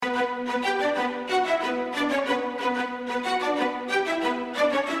Greenlight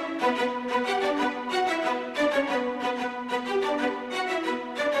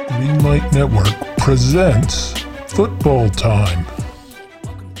Network presents Football Time.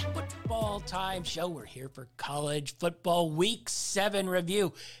 Welcome to Football Time Show. We're here for College Football Week 7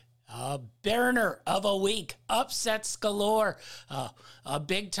 review. A burner of a week, upsets galore. A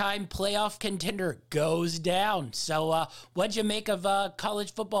big-time playoff contender goes down. So what'd you make of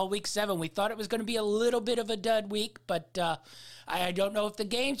College Football Week 7? We thought it was going to be a little bit of a dud week, but I don't know if the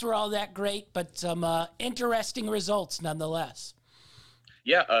games were all that great, but some interesting results nonetheless.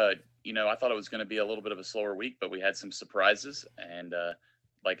 Yeah, I thought it was going to be a little bit of a slower week, but we had some surprises, and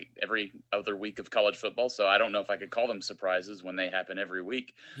like every other week of college football. So I don't know if I could call them surprises when they happen every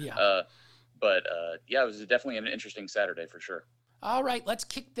week. Yeah. But it was definitely an interesting Saturday for sure. All right, let's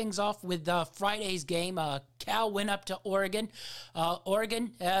kick things off with Friday's game. Cal went up to Oregon.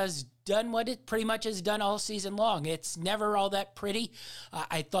 Oregon has done what it pretty much has done all season long. It's never all that pretty.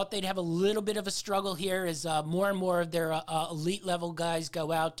 I thought they'd have a little bit of a struggle here as more and more of their elite level guys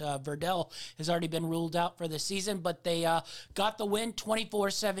go out. Verdell has already been ruled out for the season, but they got the win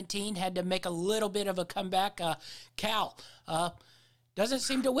 24-17, had to make a little bit of a comeback. Cal doesn't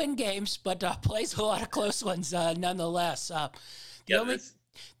seem to win games, but plays a lot of close ones nonetheless. The only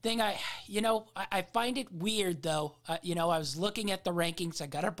thing I find it weird, though. I was looking at the rankings. I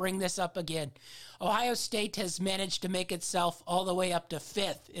got to bring this up again. Ohio State has managed to make itself all the way up to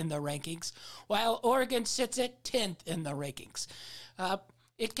 5th in the rankings, while Oregon sits at 10th in the rankings.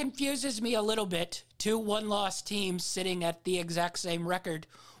 It confuses me a little bit. 2 one-loss teams sitting at the exact same record.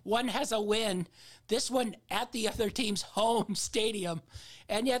 One has a win, this one at the other team's home stadium,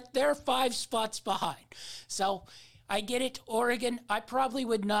 and yet they're 5 spots behind. So I get it, Oregon. I probably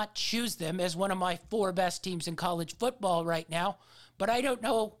would not choose them as one of my 4 best teams in college football right now, but I don't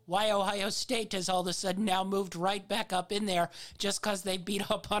know why Ohio State has all of a sudden now moved right back up in there just because they beat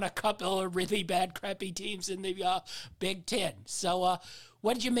up on a couple of really bad, crappy teams in the Big Ten. So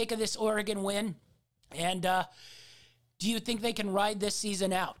what did you make of this Oregon win? And do you think they can ride this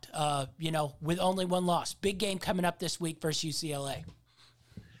season out, with only 1 loss? Big game coming up this week versus UCLA.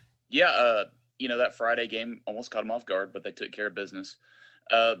 Yeah, that Friday game almost caught them off guard, but they took care of business.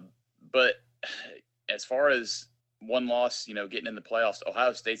 But as far as 1 loss, getting in the playoffs,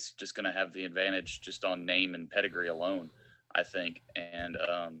 Ohio State's just going to have the advantage just on name and pedigree alone, I think. And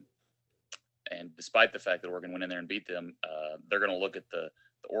despite the fact that Oregon went in there and beat them, they're going to look at the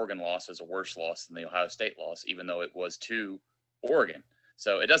Oregon loss as a worse loss than the Ohio State loss, even though it was to Oregon.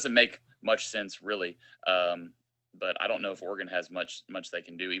 So it doesn't make much sense, really. But I don't know if Oregon has much they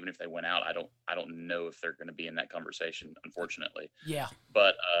can do. Even if they went out, I don't know if they're going to be in that conversation, unfortunately. Yeah.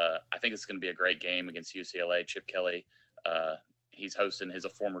 But I think it's going to be a great game against UCLA. Chip Kelly, he's hosting his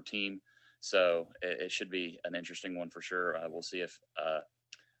former team, so it should be an interesting one for sure. We'll see if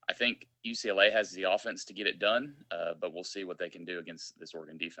I think UCLA has the offense to get it done, but we'll see what they can do against this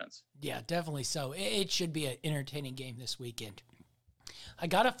Oregon defense. Yeah, definitely so. It should be an entertaining game this weekend. I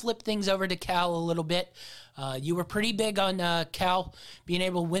got to flip things over to Cal a little bit. You were pretty big on Cal being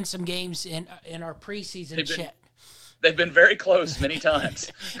able to win some games in our preseason chat. They've been very close many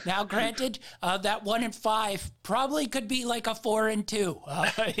times. Now, granted, that 1-5 probably could be like a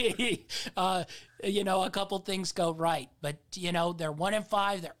 4-2. A couple things go right, but they're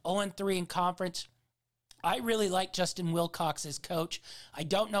 1-5. They're 0-3 in conference. I really like Justin Wilcox as coach. I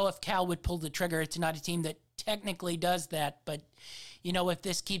don't know if Cal would pull the trigger. It's not a team that technically does that, but if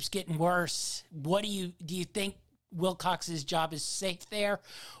this keeps getting worse, what do you think Wilcox's job is safe there?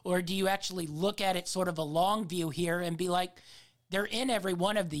 Or do you actually look at it sort of a long view here and be like, they're in every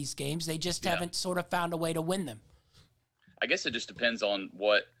one of these games. They just haven't sort of found a way to win them. I guess it just depends on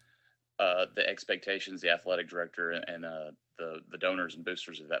what the expectations the athletic director and the donors and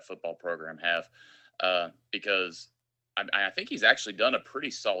boosters of that football program have. Because I think he's actually done a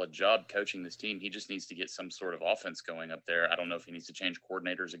pretty solid job coaching this team. He just needs to get some sort of offense going up there. I don't know if he needs to change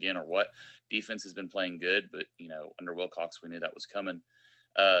coordinators again or what. Defense has been playing good, but under Wilcox, we knew that was coming.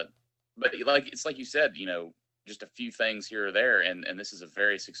 But it's like you said, just a few things here or there, and this is a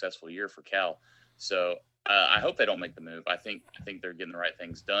very successful year for Cal. So I hope they don't make the move. I think they're getting the right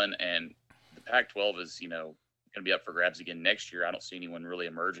things done, and the Pac-12 is going to be up for grabs again next year. I don't see anyone really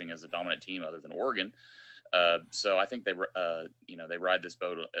emerging as a dominant team other than Oregon. So I think they ride this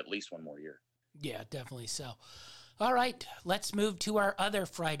boat at least one more year. Yeah, definitely so. All right, let's move to our other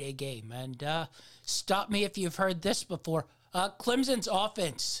Friday game. And stop me if you've heard this before. Clemson's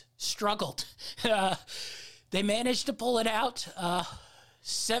offense struggled. They managed to pull it out,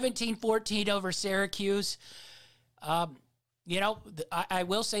 17-14 over Syracuse. I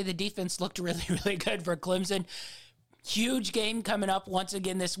will say the defense looked really, really good for Clemson. Huge game coming up once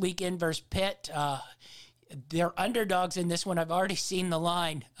again this weekend versus Pitt. They're underdogs in this one. I've already seen the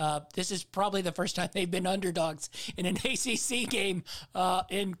line. This is probably the first time they've been underdogs in an ACC game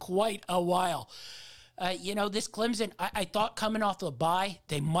in quite a while. This Clemson, I thought coming off the bye,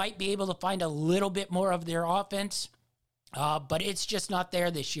 they might be able to find a little bit more of their offense, but it's just not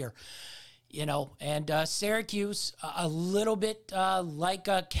there this year. And Syracuse, a little bit like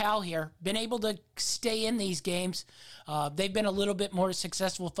Cal here, been able to stay in these games. They've been a little bit more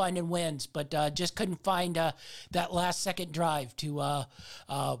successful finding wins, but just couldn't find that last-second drive to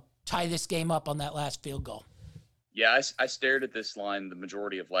tie this game up on that last field goal. Yeah, I stared at this line the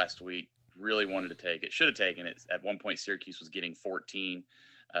majority of last week, really wanted to take it. Should have taken it. At one point, Syracuse was getting 14.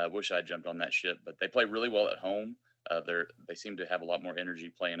 Wish I jumped on that ship, but they play really well at home. They seem to have a lot more energy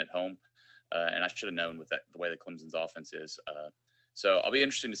playing at home. And I should have known with the way that Clemson's offense is. So I'll be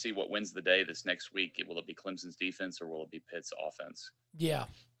interested to see what wins the day this next week. Will it be Clemson's defense or will it be Pitt's offense? Yeah.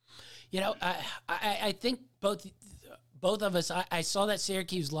 I think both of us, I saw that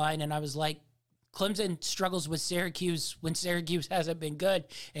Syracuse line and I was like, Clemson struggles with Syracuse when Syracuse hasn't been good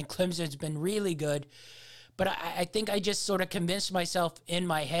and Clemson's been really good. But I think I just sort of convinced myself in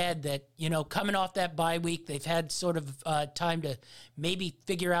my head that, coming off that bye week, they've had sort of time to maybe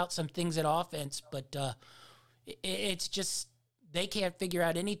figure out some things at offense. But it's just they can't figure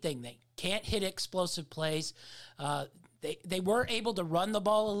out anything. They can't hit explosive plays. They were able to run the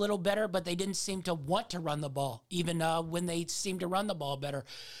ball a little better, but they didn't seem to want to run the ball, even when they seemed to run the ball better.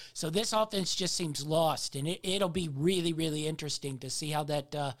 So this offense just seems lost, and it'll be really, really interesting to see how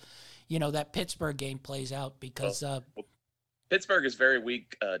that that Pittsburgh game plays out because Pittsburgh is very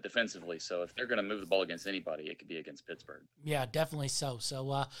weak defensively. So if they're going to move the ball against anybody, it could be against Pittsburgh. Yeah, definitely so.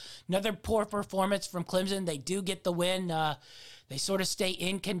 So another poor performance from Clemson. They do get the win. They sort of stay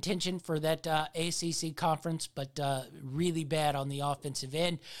in contention for that ACC conference, but really bad on the offensive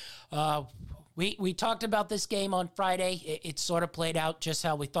end. We talked about this game on Friday. It sort of played out just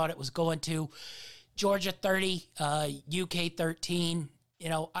how we thought it was going to. Georgia 30, UK 13.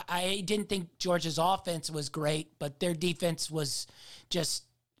 I didn't think Georgia's offense was great, but their defense was just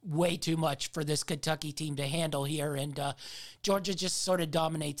way too much for this Kentucky team to handle here. And Georgia just sort of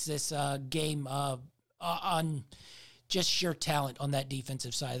dominates this game on just sheer talent on that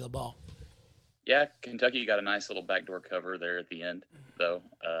defensive side of the ball. Yeah, Kentucky got a nice little backdoor cover there at the end, though.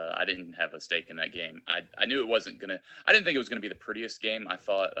 I didn't have a stake in that game. I knew it wasn't going to – I didn't think it was going to be the prettiest game, I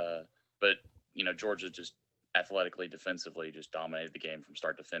thought. But, Georgia just – athletically, defensively, just dominated the game from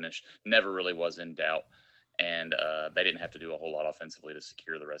start to finish. Never really was in doubt, and they didn't have to do a whole lot offensively to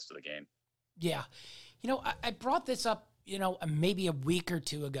secure the rest of the game. Yeah. I brought this up, maybe a week or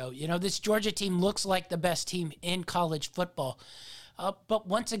two ago. This Georgia team looks like the best team in college football. But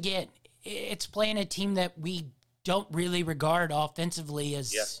once again, it's playing a team that we don't really regard offensively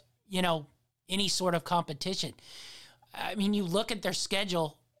as, any sort of competition. I mean, you look at their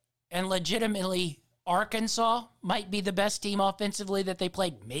schedule, and legitimately – Arkansas might be the best team offensively that they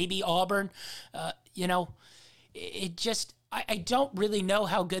played. Maybe Auburn. It just I don't really know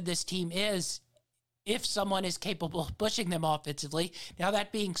how good this team is if someone is capable of pushing them offensively. Now,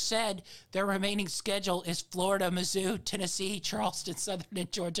 that being said, their remaining schedule is Florida, Mizzou, Tennessee, Charleston Southern,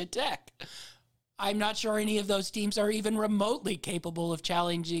 and Georgia Tech. I'm not sure any of those teams are even remotely capable of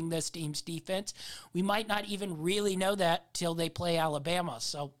challenging this team's defense. We might not even really know that till they play Alabama.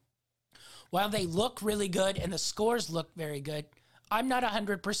 So, while they look really good and the scores look very good, I'm not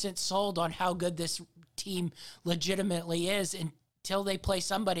 100% sold on how good this team legitimately is until they play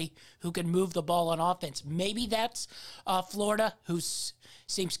somebody who can move the ball on offense. Maybe that's Florida, who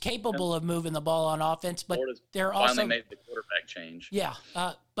seems capable of moving the ball on offense, but Florida's they're finally also made the quarterback change. Yeah,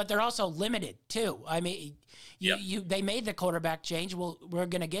 but they're also limited too. I mean, they made the quarterback change. Well, we're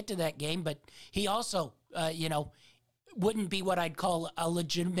going to get to that game, but he also, wouldn't be what I'd call a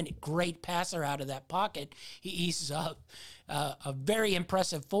legitimate great passer out of that pocket. He's a very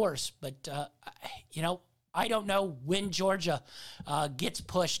impressive force, but, I don't know when Georgia gets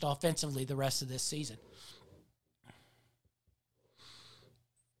pushed offensively the rest of this season.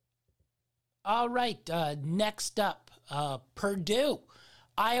 All right, next up, Purdue,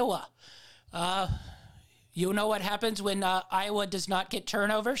 Iowa. You know what happens when Iowa does not get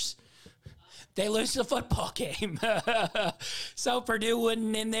turnovers? They lose the football game. So Purdue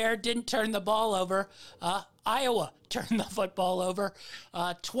went in there, didn't turn the ball over. Iowa turned the football over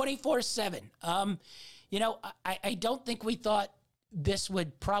 24-7. I don't think we thought this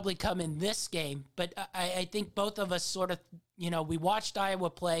would probably come in this game, but I think both of us sort of, we watched Iowa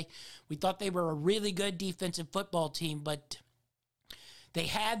play. We thought they were a really good defensive football team, but they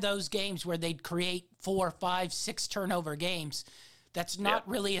had those games where they'd create 4, 5, 6 turnover games. That's not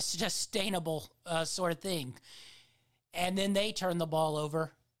really a sustainable sort of thing. And then they turned the ball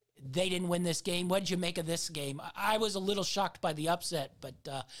over. They didn't win this game. What did you make of this game? I was a little shocked by the upset, but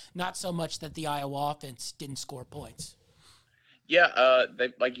not so much that the Iowa offense didn't score points. Yeah, they,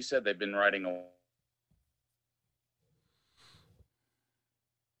 like you said, they've been riding a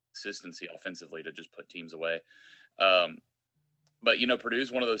consistency offensively to just put teams away. But, you know,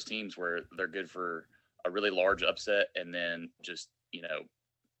 Purdue's one of those teams where they're good for a really large upset and then just, you know,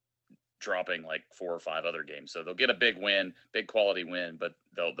 dropping like 4 or 5 other games. So they'll get a big win, big quality win, but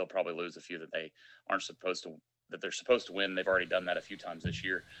they'll probably lose a few that they aren't supposed to, that they're supposed to win. They've already done that a few times this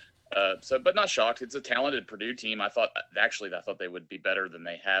year. But not shocked. It's a talented Purdue team. I thought they would be better than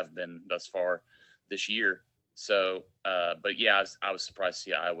they have been thus far this year. So, but yeah, I was surprised to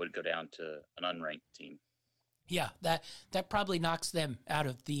see Iowa go down to an unranked team. Yeah, that probably knocks them out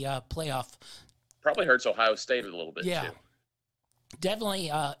of the playoff. Probably hurts Ohio State a little bit too. Definitely,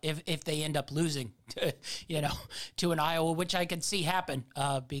 if they end up losing, to an Iowa, which I can see happen,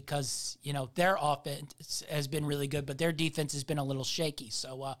 because their offense has been really good, but their defense has been a little shaky.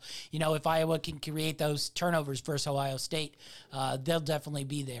 So, if Iowa can create those turnovers versus Ohio State, they'll definitely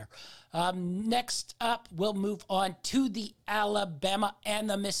be there. Next up, we'll move on to the Alabama and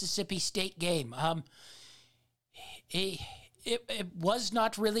the Mississippi State game. It was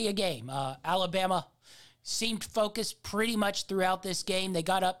not really a game. Alabama seemed focused pretty much throughout this game. They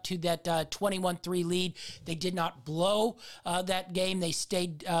got up to that 21-3 lead. They did not blow that game. They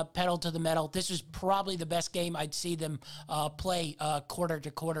stayed pedal to the metal. This was probably the best game I'd see them play quarter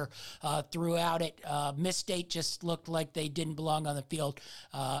to quarter throughout it. Miss State just looked like they didn't belong on the field.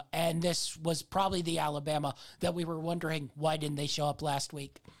 And this was probably the Alabama that we were wondering, why didn't they show up last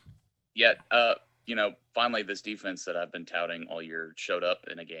week? Yeah, finally this defense that I've been touting all year showed up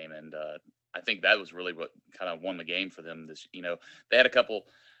in a game, and I think that was really what kind of won the game for them. They had a couple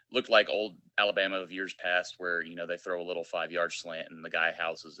looked like old Alabama of years past where, they throw a little 5-yard slant and the guy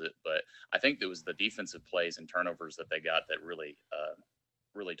houses it. But I think it was the defensive plays and turnovers that they got that really,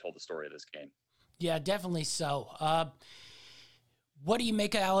 really told the story of this game. Yeah, definitely so. What do you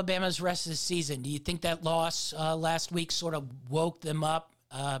make of Alabama's rest of the season? Do you think that loss last week sort of woke them up?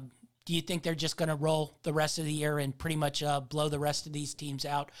 Do you think they're just going to roll the rest of the year and pretty much blow the rest of these teams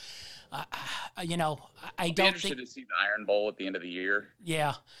out? I don't be interested to see the Iron Bowl at the end of the year.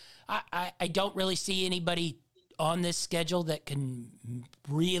 Yeah, I don't really see anybody on this schedule that can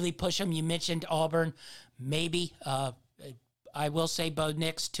really push them. You mentioned Auburn, maybe. I will say Bo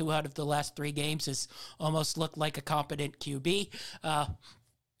Nix, 2 out of the last 3 games, has almost looked like a competent QB.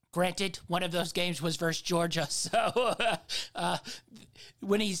 Granted, one of those games was versus Georgia, so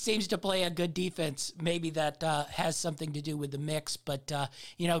when he seems to play a good defense, maybe that has something to do with the mix. But,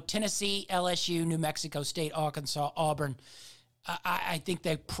 Tennessee, LSU, New Mexico State, Arkansas, Auburn, I think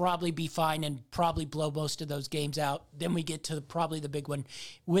they'd probably be fine and probably blow most of those games out. Then we get to probably the big one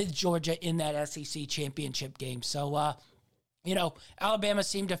with Georgia in that SEC championship game. So, Alabama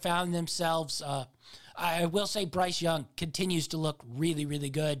seemed to found themselves I will say Bryce Young continues to look really, really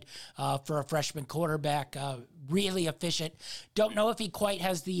good for a freshman quarterback, really efficient. Don't know if he quite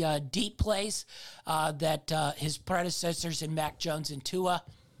has the deep plays that his predecessors in Mac Jones and Tua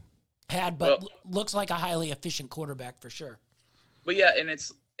had, but looks like a highly efficient quarterback for sure. But yeah, and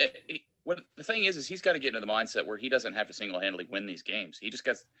the thing is he's got to get into the mindset where he doesn't have to single-handedly win these games. He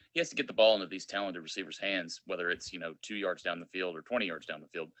has to get the ball into these talented receivers' hands, whether it's 2 yards down the field or 20 yards down the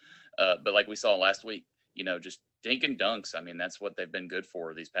field. But like we saw last week, just dink and dunks. I mean, that's what they've been good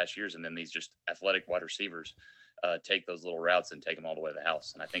for these past years. And then these just athletic wide receivers take those little routes and take them all the way to the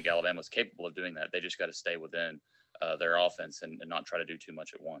house. And I think Alabama's capable of doing that. They just got to stay within their offense and not try to do too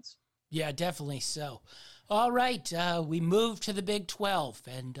much at once. Yeah, definitely so. All right, we move to the Big 12.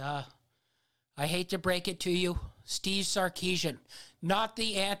 And I hate to break it to you, Steve Sarkisian, not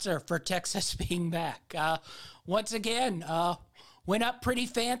the answer for Texas being back. Once again, went up pretty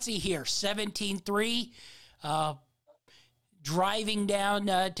fancy here, 17-3, driving down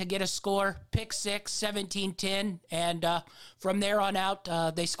to get a score, pick 6, 17-10, and from there on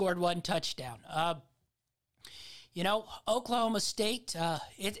out, they scored 1 touchdown. Oklahoma State,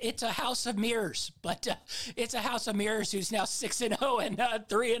 it's a house of mirrors, but it's a house of mirrors who's now 6-0 and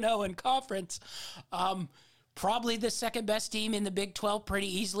 3-0 in conference. probably the second best team in the Big 12 pretty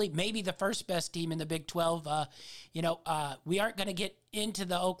easily, maybe the first best team in the Big 12. We aren't going to get into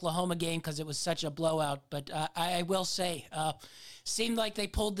the Oklahoma game because it was such a blowout, but I will say, seemed like they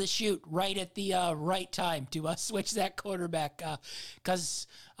pulled the chute right at the right time to switch that quarterback because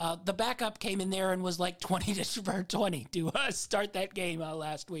the backup came in there and was like 20 for 20 to start that game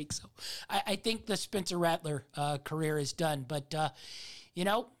last week. So I think the Spencer Rattler career is done. But,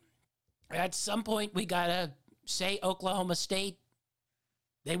 at some point we got to say Oklahoma State,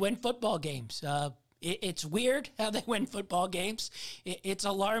 they win football games. It's weird how they win football games. It's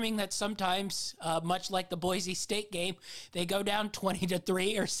alarming that sometimes, much like the Boise State game, they go down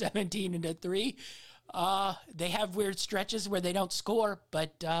 20-3 or 17-3. They have weird stretches where they don't score,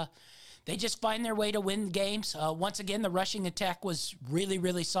 but they just find their way to win games. Once again, the rushing attack was really,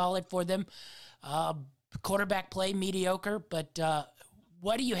 really solid for them. Quarterback play mediocre, but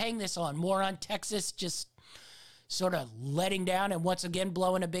what do you hang this on? More on Texas just sort of letting down and once again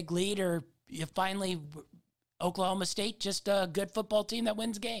blowing a big lead, or you finally Oklahoma State just a good football team that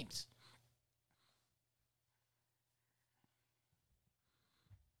wins games?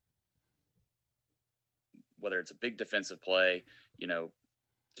 Whether it's a big defensive play,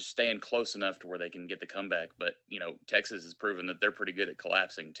 just staying close enough to where they can get the comeback. But, Texas has proven that they're pretty good at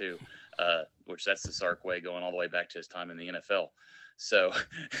collapsing too, which that's the Sark way going all the way back to his time in the NFL. So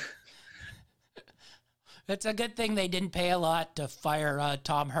it's a good thing they didn't pay a lot to fire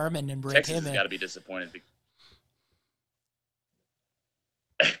Tom Herman and bring Texas him in. Texas has got to be disappointed.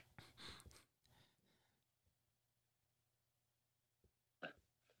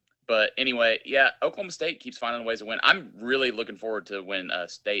 But anyway, yeah, Oklahoma State keeps finding ways to win. I'm really looking forward to when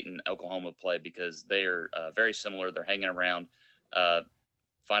State and Oklahoma play because they are very similar. They're hanging around,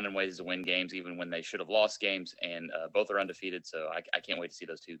 finding ways to win games even when they should have lost games, and both are undefeated. So I can't wait to see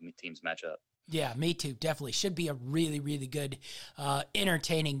those two teams match up. Yeah, me too. Definitely. Should be a really, really good,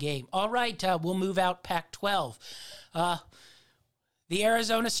 entertaining game. All right, we'll move out Pac-12. The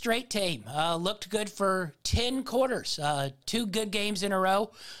Arizona State team looked good for 10 quarters, 2 good games in a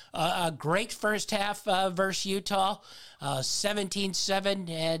row. A great first half versus Utah, 17-7,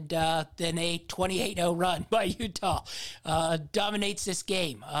 and then a 28-0 run by Utah. Dominates this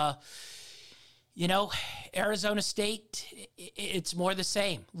game. Arizona State, it's more the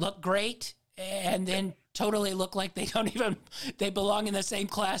same. Look great, and then totally look like they belong in the same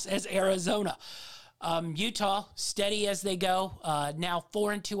class as Arizona. Utah, steady as they go. Now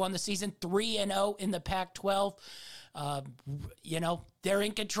 4-2 on the season, 3-0 in the Pac-12. They're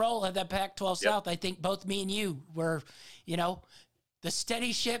in control of the Pac-12 South. I think both me and you were, the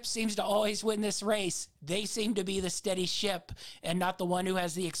steady ship seems to always win this race. They seem to be the steady ship and not the one who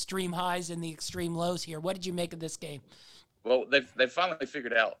has the extreme highs and the extreme lows here. What did you make of this game? Well, they've finally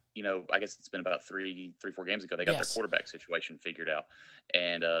figured out, I guess it's been about 3-4 games ago, they got their quarterback situation figured out.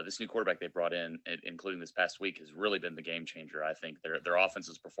 And this new quarterback they brought in, including this past week, has really been the game changer. I think their offense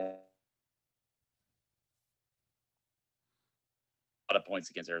has performed a lot of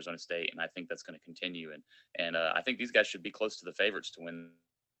points against Arizona State, and I think that's going to continue. And I think these guys should be close to the favorites to win.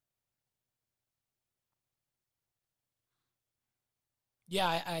 Yeah,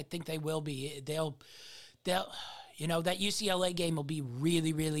 I think they will be. They'll that UCLA game will be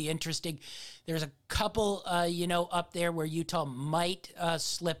really, really interesting. There's a couple, up there where Utah might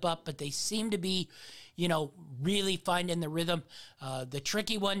slip up, but they seem to be, really finding the rhythm. The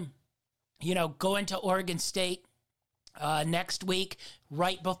tricky one, going to Oregon State next week,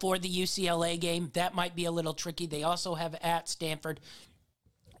 right before the UCLA game. That might be a little tricky. They also have at Stanford,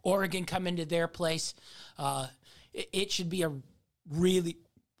 Oregon come into their place. It should be a really,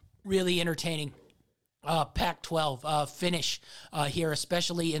 really entertaining Pac-12 finish here,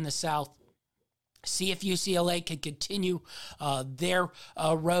 especially in the South. See if UCLA can continue their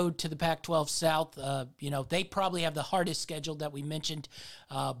road to the Pac-12 South. They probably have the hardest schedule that we mentioned,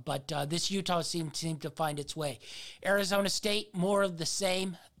 but this Utah seemed to find its way. Arizona State, more of the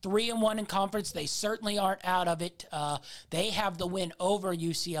same. 3-1 in conference. They certainly aren't out of it. They have the win over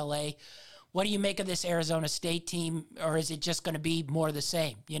UCLA. What do you make of this Arizona State team, or is it just going to be more of the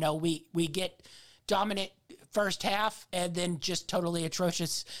same? We get dominant first half and then just totally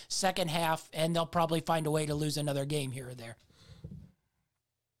atrocious second half, and they'll probably find a way to lose another game here or there.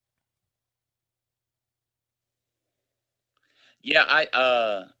 Yeah,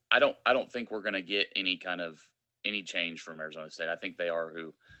 I don't think we're going to get any change from Arizona State. I think they are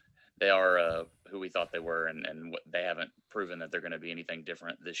who we thought they were, and they haven't proven that they're going to be anything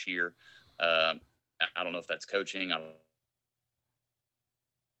different this year. I don't know if that's coaching.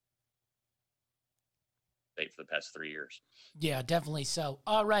 For the past 3 years. Yeah, definitely so.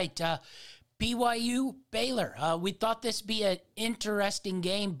 All right. BYU Baylor. We thought this be an interesting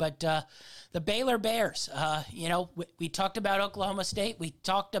game, but the Baylor Bears, we talked about Oklahoma State. We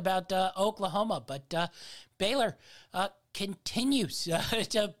talked about Oklahoma, but Baylor continues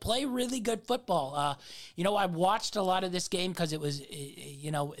to play really good football. I watched a lot of this game because it was,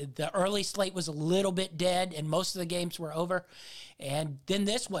 the early slate was a little bit dead and most of the games were over. And then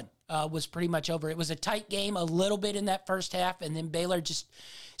this one was pretty much over. It was a tight game a little bit in that first half, and then Baylor just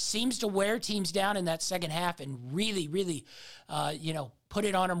seems to wear teams down in that second half and really, really, put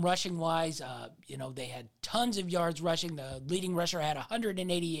it on them rushing-wise. They had tons of yards rushing. The leading rusher had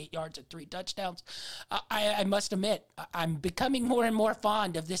 188 yards and 3 touchdowns. I must admit, I'm becoming more and more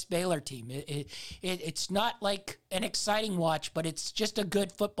fond of this Baylor team. It's not like an exciting watch, but it's just a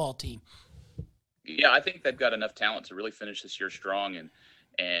good football team. Yeah, I think they've got enough talent to really finish this year strong,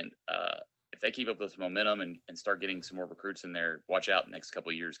 and if they keep up this momentum and start getting some more recruits in there, watch out the next couple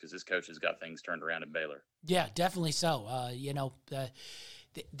of years because this coach has got things turned around in Baylor. Yeah, definitely so.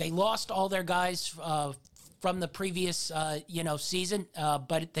 They lost all their guys from the previous, season,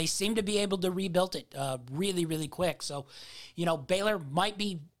 but they seem to be able to rebuild it really, really quick. So, Baylor might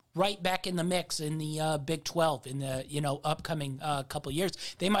be right back in the mix in the Big 12 in the, upcoming couple years.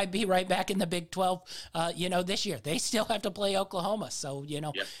 They might be right back in the Big 12, this year. They still have to play Oklahoma. So,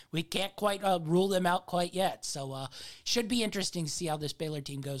 We can't quite rule them out quite yet. So, should be interesting to see how this Baylor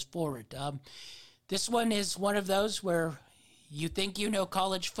team goes forward. This one is one of those where you think you know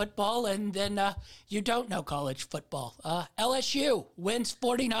college football, and then you don't know college football. LSU wins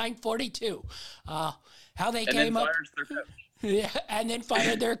 49-42. How they came up. Yeah, and then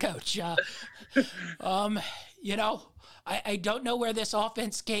fired their coach. I don't know where this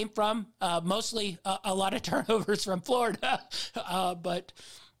offense came from. Mostly a lot of turnovers from Florida. But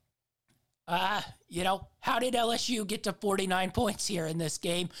how did LSU get to 49 points here in this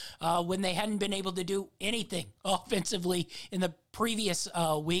game when they hadn't been able to do anything offensively in the previous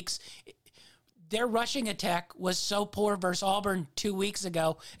weeks? Their rushing attack was so poor versus Auburn 2 weeks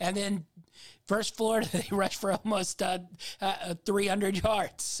ago, and then versus Florida, they rushed for almost 300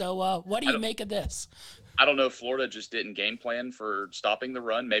 yards. So what do you make of this? I don't know if Florida just didn't game plan for stopping the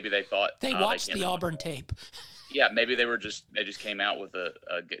run. Maybe they thought they watched the Auburn tape. Yeah, maybe they just came out with a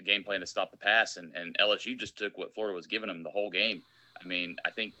game plan to stop the pass, and LSU just took what Florida was giving them the whole game. I mean,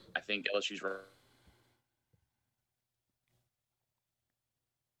 I think LSU's,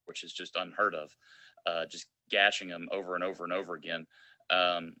 which is just unheard of, just gashing them over and over and over again.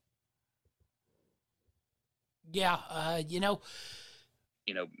 Yeah, me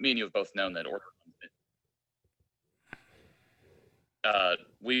and you have both known that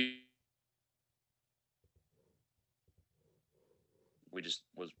we just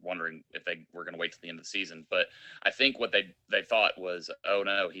was wondering if they were going to wait till the end of the season. But I think what they thought was, oh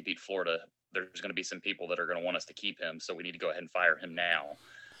no, he beat Florida. There's going to be some people that are going to want us to keep him, so we need to go ahead and fire him now.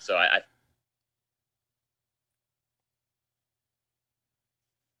 So I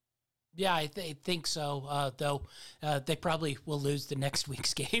Yeah, I think so, though they probably will lose the next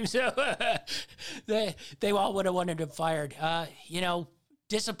week's game. So they all would have wanted him fired.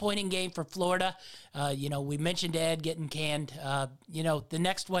 Disappointing game for Florida. We mentioned Ed getting canned. The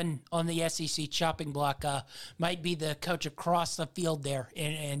next one on the SEC chopping block might be the coach across the field there,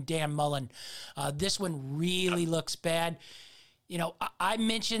 and Dan Mullen. This one really looks bad. I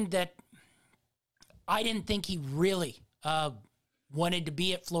mentioned that I didn't think he really wanted to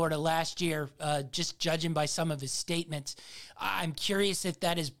be at Florida last year, just judging by some of his statements. I'm curious if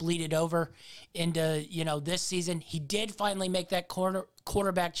that has bleeded over into, this season. He did finally make that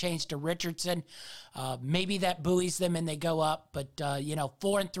quarterback change to Richardson. Maybe that buoys them and they go up. But,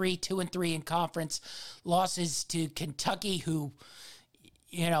 4-3, 2-3 in conference. Losses to Kentucky, who,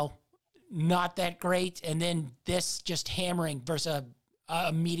 not that great. And then this just hammering versus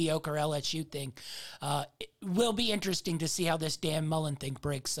a mediocre LSU thing. It will be interesting to see how this Dan Mullen thing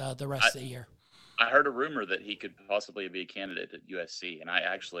breaks the rest of the year. I heard a rumor that he could possibly be a candidate at USC, and I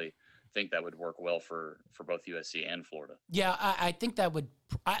actually think that would work well for both USC and Florida. Yeah, I think that would.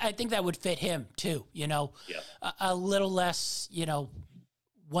 I think that would fit him too. Yeah. A little less,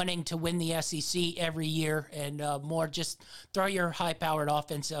 wanting to win the SEC every year, and more just throw your high-powered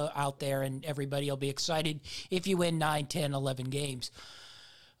offense out there, and everybody will be excited if you win 9, 10, 11 games.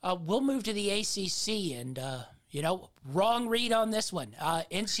 We'll move to the ACC, and, wrong read on this one.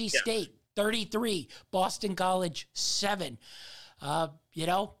 NC State, 33, Boston College, 7.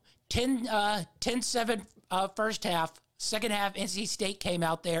 10-7 first half. Second half, NC State came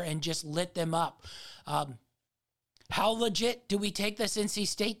out there and just lit them up. How legit do we take this NC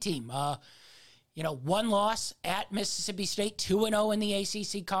State team? One loss at Mississippi State, 2-0 in the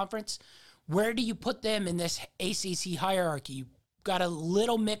ACC conference. Where do you put them in this ACC hierarchy? You've got a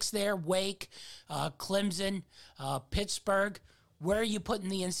little mix there, Wake, Clemson, Pittsburgh. Where are you putting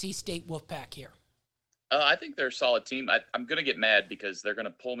the NC State Wolfpack here? I think they're a solid team. I'm going to get mad because they're going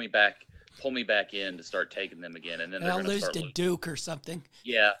to pull me back in to start taking them again, and then they're going to lose to Duke or something.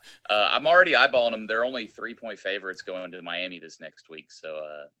 Yeah, I'm already eyeballing them. They're only 3-point favorites going to Miami this next week, so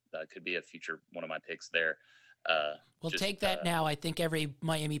that could be a future one of my picks there. We'll take that now. I think every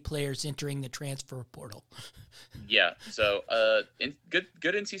Miami player is entering the transfer portal. Yeah, so good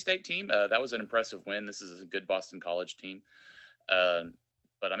NC State team. That was an impressive win. This is a good Boston College team,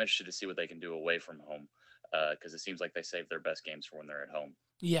 but I'm interested to see what they can do away from home. Because it seems like they save their best games for when they're at home.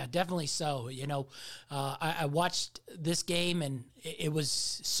 Yeah, definitely so. I watched this game, and it was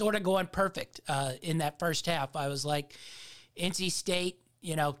sort of going perfect in that first half. I was like, NC State,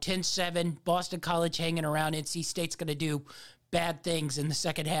 10-7, Boston College hanging around. NC State's going to do bad things in the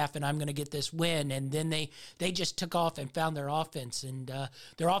second half, and I'm going to get this win. And then they just took off and found their offense. And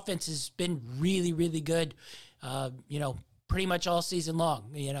their offense has been really, really good, pretty much all season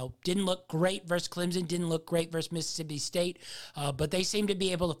long. Didn't look great versus Clemson, didn't look great versus Mississippi State, but they seem to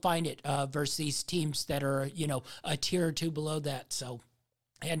be able to find it versus these teams that are, a tier or two below that. So,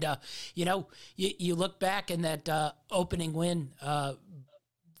 and, you look back in that opening win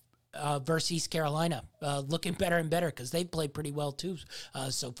versus East Carolina, looking better and better because they've played pretty well too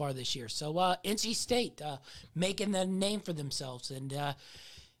so far this year. So NC State making the name for themselves, and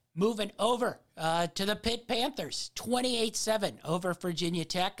moving over to the Pitt Panthers, 28-7 over Virginia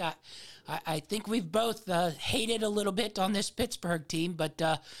Tech. I think we've both hated a little bit on this Pittsburgh team, but,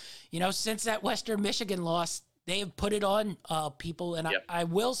 since that Western Michigan loss, they have put it on people. And yep. I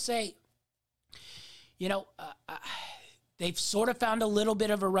will say, they've sort of found a little bit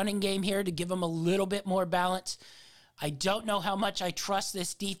of a running game here to give them a little bit more balance. I don't know how much I trust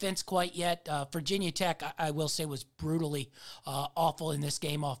this defense quite yet. Virginia Tech, I will say, was brutally awful in this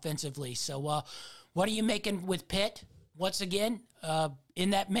game offensively. So what are you making with Pitt? Once again, in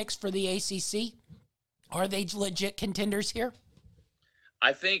that mix for the ACC? Are they legit contenders here?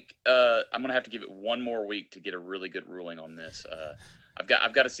 I think I'm going to have to give it one more week to get a really good ruling on this. I've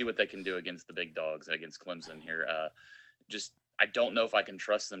got to see what they can do against the big dogs, against Clemson here. I don't know if I can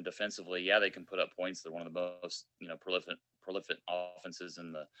trust them defensively. Yeah, they can put up points. They're one of the most, prolific offenses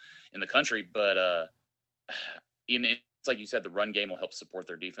in the country. But it's like you said, the run game will help support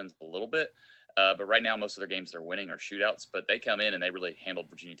their defense a little bit. But right now, most of their games they're winning are shootouts. But they come in and they really handled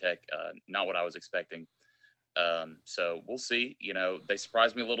Virginia Tech. Not what I was expecting. So we'll see. They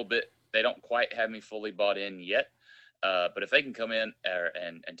surprised me a little bit. They don't quite have me fully bought in yet. But if they can come in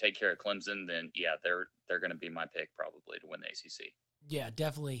and take care of Clemson, then yeah, they're going to be my pick probably to win the ACC. Yeah,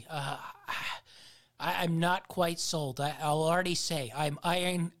 definitely. I'm not quite sold. I'll already say I'm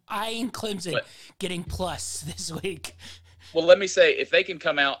eyeing Clemson getting plus this week. Well, let me say, if they can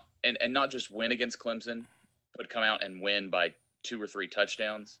come out and not just win against Clemson, but come out and win by 2 or 3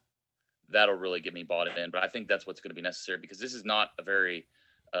 touchdowns, that'll really get me bought in. But I think that's what's going to be necessary because this is not a very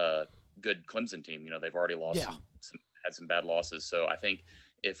good Clemson team. They've already lost had some bad losses. So I think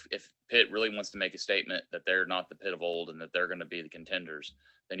if Pitt really wants to make a statement that they're not the Pitt of old and that they're going to be the contenders,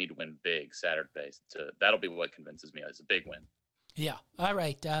 they need to win big Saturday. So that'll be what convinces me. It's a big win. Yeah. All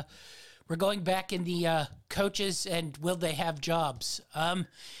right. We're going back in the coaches and will they have jobs?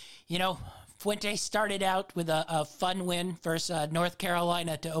 Fuente started out with a fun win versus North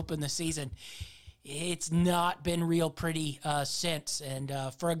Carolina to open the season. It's not been real pretty since. And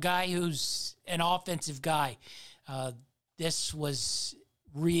for a guy who's an offensive guy, this was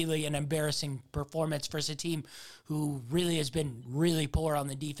really an embarrassing performance versus a team who really has been really poor on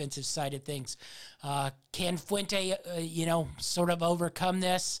the defensive side of things. Can Fuente, sort of overcome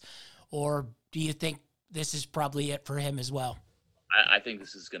this, or do you think this is probably it for him as well? I think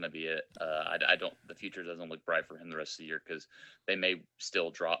this is going to be it. The future doesn't look bright for him the rest of the year because they may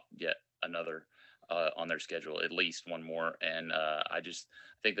still drop yet another on their schedule, at least one more. And I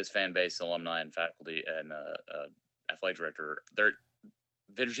think this fan base, alumni and faculty and athletic director,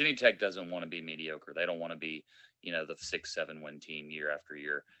 Virginia Tech doesn't want to be mediocre. They don't want to be, the 6-7 win team year after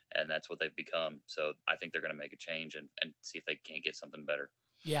year. And that's what they've become. So I think they're going to make a change and see if they can't get something better.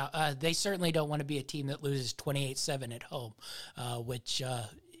 Yeah, they certainly don't want to be a team that loses 28-7 at home, which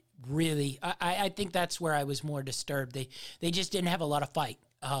really, I think that's where I was more disturbed. They just didn't have a lot of fight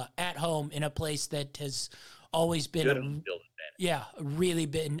at home in a place that has always been really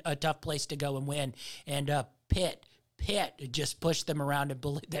been a tough place to go and win. And Pitt Pitt just pushed them around and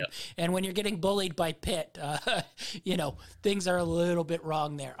bullied them. Yep. And when you're getting bullied by Pitt, things are a little bit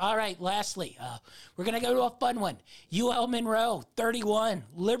wrong there. All right, lastly, we're going to go to a fun one. UL Monroe, 31.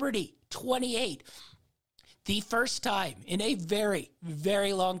 Liberty, 28. The first time in a very,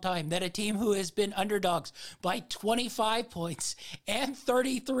 very long time that a team who has been underdogs by 25 points and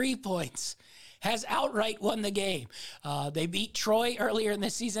 33 points has outright won the game. They beat Troy earlier in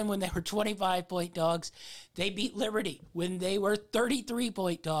the season when they were 25-point dogs. They beat Liberty when they were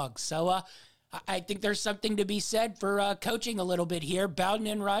 33-point dogs. So I think there's something to be said for coaching a little bit here. Bowden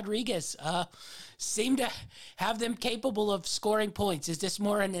and Rodriguez seem to have them capable of scoring points. Is this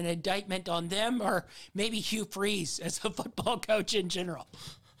more an indictment on them or maybe Hugh Freeze as a football coach in general?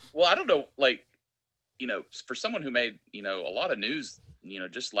 Well, I don't know. For someone who made, a lot of news,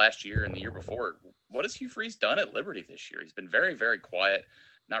 just last year and the year before, what has Hugh Freeze done at Liberty this year? He's been very, very quiet,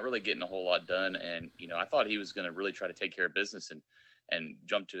 not really getting a whole lot done. And, I thought he was going to really try to take care of business and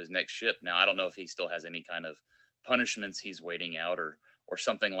jump to his next ship. Now, I don't know if he still has any kind of punishments he's waiting out or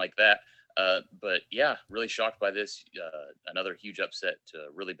something like that. But yeah, really shocked by this. Another huge upset to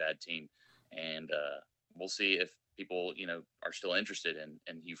a really bad team. And we'll see if people, are still interested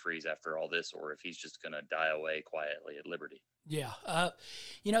in Hugh Freeze after all this, or if he's just going to die away quietly at Liberty. Yeah.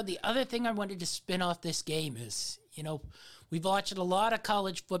 The other thing I wanted to spin off this game is, we've watched a lot of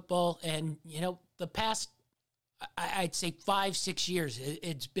college football and, the past, I'd say 5-6 years,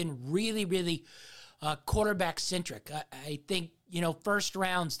 it's been really, really quarterback centric. I think, first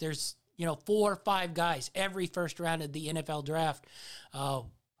rounds, there's, 4 or 5 guys every first round of the NFL draft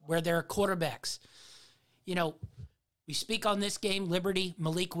where there are quarterbacks. We speak on this game, Liberty,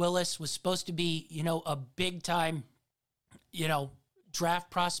 Malik Willis was supposed to be, a big time, draft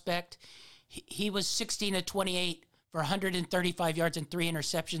prospect. He was 16 of 28 for 135 yards and 3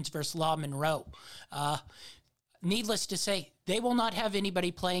 interceptions versus Law Monroe. Needless to say, they will not have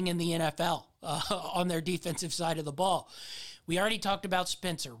anybody playing in the NFL on their defensive side of the ball. We already talked about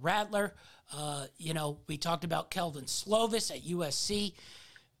Spencer Rattler. We talked about Kelvin Slovis at USC.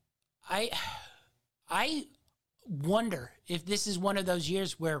 I wonder if this is one of those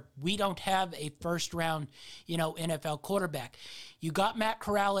years where we don't have a first round, NFL quarterback. You got Matt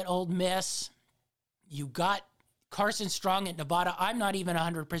Corral at Ole Miss. You got Carson Strong at Nevada. I'm not even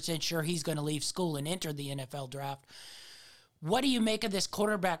 100% sure he's going to leave school and enter the NFL draft. What do you make of this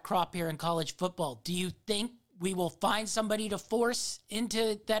quarterback crop here in college football? Do you think we will find somebody to force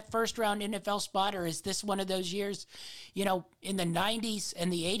into that first round NFL spot, or is this one of those years, in the 90s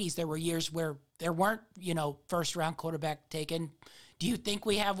and the 80s, there were years where there weren't, first round quarterback taken. Do you think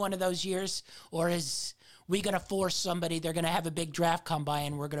we have one of those years, or is we going to force somebody, they're going to have a big draft come by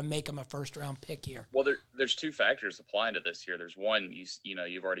and we're going to make them a first round pick here? Well, there's 2 factors applying to this here. There's one,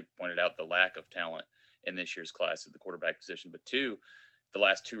 you've already pointed out the lack of talent in this year's class at the quarterback position, but 2, the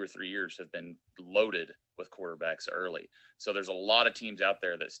last 2 or 3 years have been loaded with quarterbacks early. So there's a lot of teams out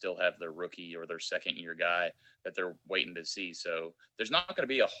there that still have their rookie or their second year guy that they're waiting to see. So there's not going to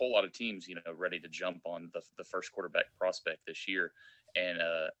be a whole lot of teams, ready to jump on the first quarterback prospect this year.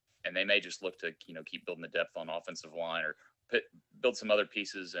 And they may just look to, keep building the depth on offensive line or build some other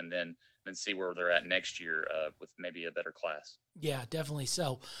pieces and then see where they're at next year with maybe a better class. Yeah, definitely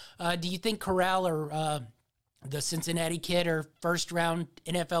so. Do you think Corral or the Cincinnati kid are first round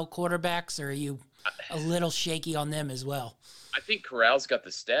NFL quarterbacks, or are you a little shaky on them as well? I think Corral's got the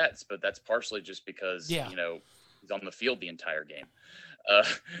stats, but that's partially just because, he's on the field the entire game.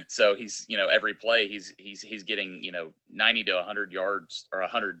 So he's, every play he's getting, 90 to 100 yards or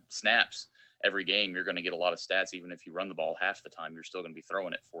 100 snaps every game. You're going to get a lot of stats. Even if you run the ball half the time, you're still going to be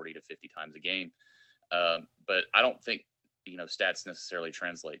throwing it 40 to 50 times a game. But I don't think, stats necessarily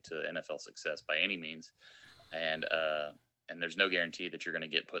translate to NFL success by any means. And there's no guarantee that you're going to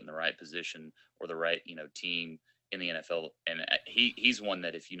get put in the right position or the right, team in the NFL. And he's one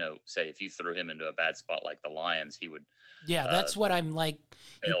that if you threw him into a bad spot like the Lions, he would. Yeah, that's what I'm like.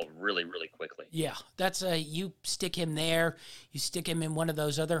 Fail really, really quickly. Yeah, that's you stick him there. You stick him in one of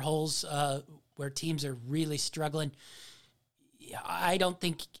those other holes where teams are really struggling. I don't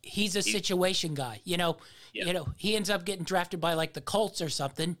think he's a situation guy. He ends up getting drafted by like the Colts or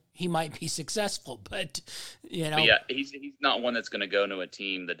something. He might be successful, but But yeah, he's not one that's going to go into a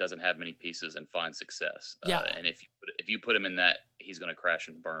team that doesn't have many pieces and find success. And if you put him in that, he's going to crash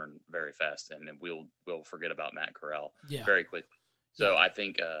and burn very fast, and then we'll forget about Matt Corral very quickly. So I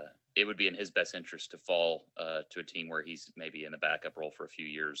think it would be in his best interest to fall to a team where he's maybe in the backup role for a few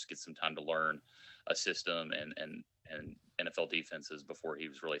years, get some time to learn a system and NFL defenses before he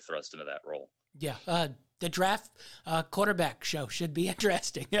was really thrust into that role. Yeah. the draft quarterback show should be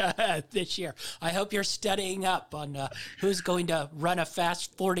interesting this year. I hope you're studying up on who's going to run a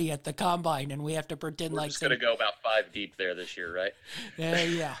fast 40 at the combine, and we have to pretend We're like just going to go about 5 deep there this year, right?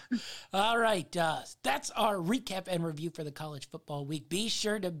 yeah. All right. That's our recap and review for the college football week. Be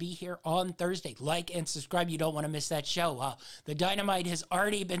sure to be here on Thursday. Like and subscribe. You don't want to miss that show. The Dynamite has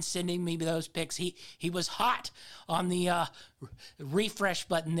already been sending me those picks. He was hot on the refresh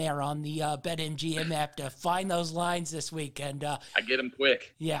button there on the BetMGM app to find those lines this week. And I get them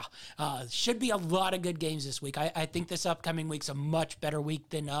quick. Yeah. Should be a lot of good games this week. I think this upcoming week's a much better week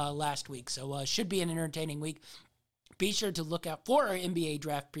than last week. So should be an entertaining week. Be sure to look out for our NBA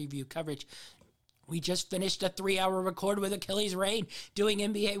draft preview coverage. We just finished a 3-hour record with Achilles Rain doing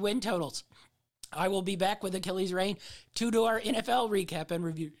NBA win totals. I will be back with Achilles Rain to do our NFL recap and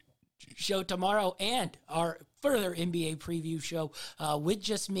review show tomorrow and our further NBA preview show with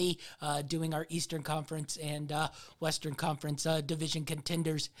just me doing our Eastern Conference and Western Conference division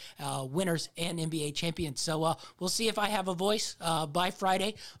contenders, winners, and NBA champions. So we'll see if I have a voice by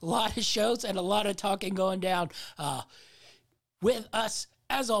Friday. A lot of shows and a lot of talking going down with us.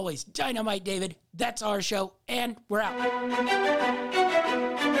 As always, Dynamite David, that's our show, and we're out.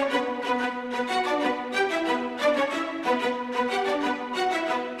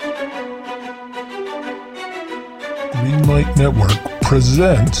 Greenlight Network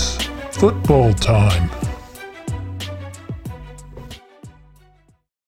presents Football Time.